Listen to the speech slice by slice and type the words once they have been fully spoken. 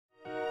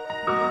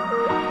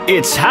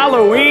It's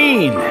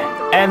Halloween,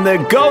 and the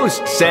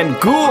ghosts and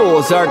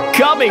ghouls are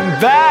coming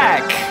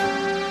back!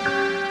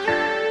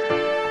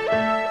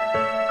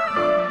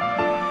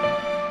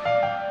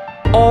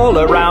 All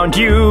around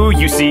you,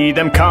 you see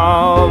them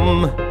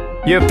come.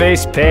 Your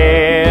face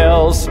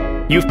pales,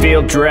 you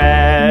feel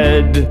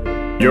dread,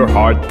 your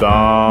heart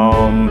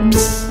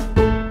thumps.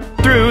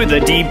 Through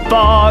the deep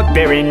fog,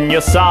 they're in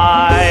your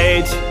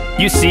sight.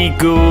 You see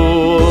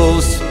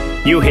ghouls,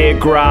 you hear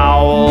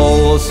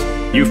growls,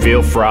 you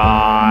feel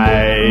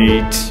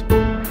fright.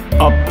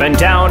 Up and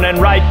down and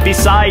right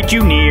beside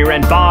you, near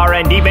and far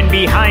and even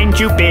behind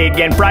you, big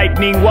and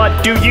frightening.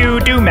 What do?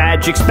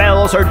 Magic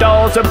spells or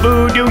dolls of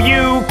voodoo?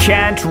 You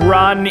can't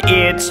run,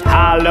 it's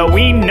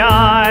Halloween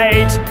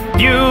night.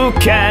 You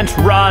can't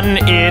run,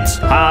 it's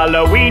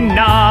Halloween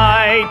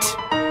night.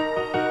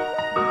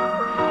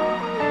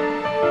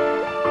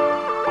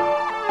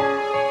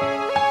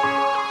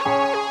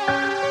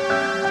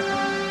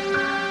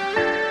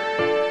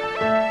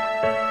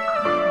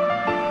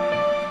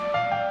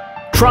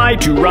 Try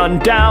to run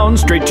down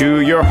straight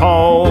to your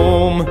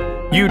home.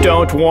 You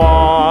don't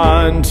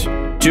want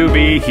to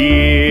be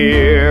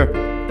here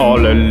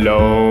all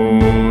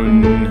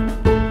alone.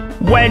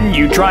 When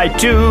you try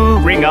to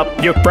ring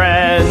up your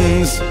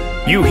friends,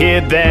 you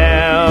hear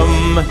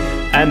them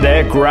and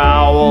their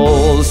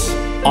growls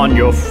on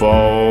your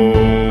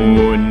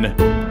phone.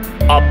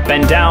 Up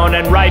and down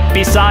and right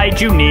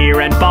beside you, near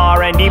and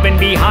far and even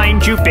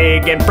behind you,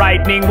 big and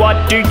frightening.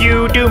 What do?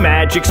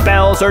 Magic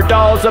spells or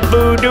dolls of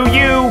voodoo?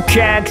 You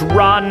can't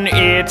run,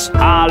 it's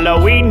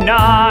Halloween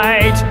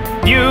night.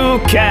 You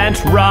can't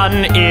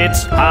run,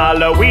 it's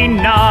Halloween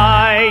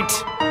night.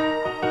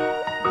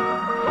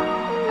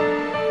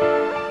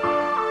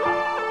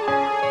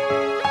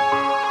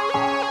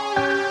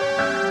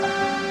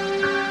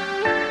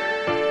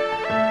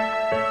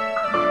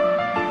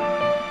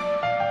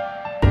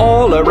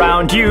 All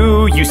around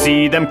you, you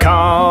see them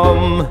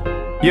come.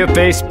 Your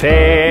face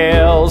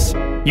pales,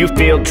 you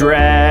feel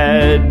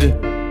dread,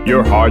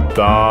 your heart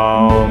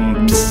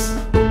thumps.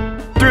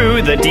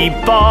 Through the deep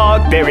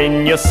fog, they're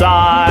in your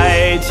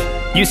sight.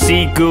 You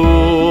see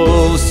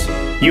ghouls,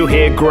 you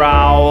hear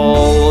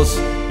growls,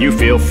 you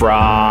feel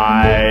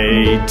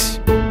fright.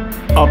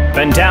 Up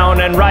and down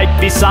and right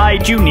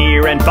beside you,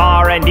 near and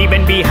far and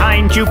even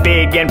behind you,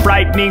 big and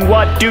frightening.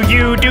 What do?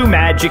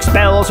 Magic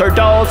spells or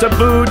dolls of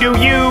voodoo?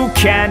 You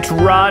can't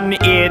run,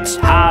 it's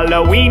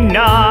Halloween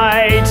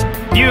night.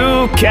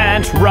 You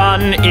can't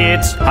run,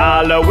 it's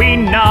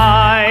Halloween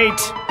night.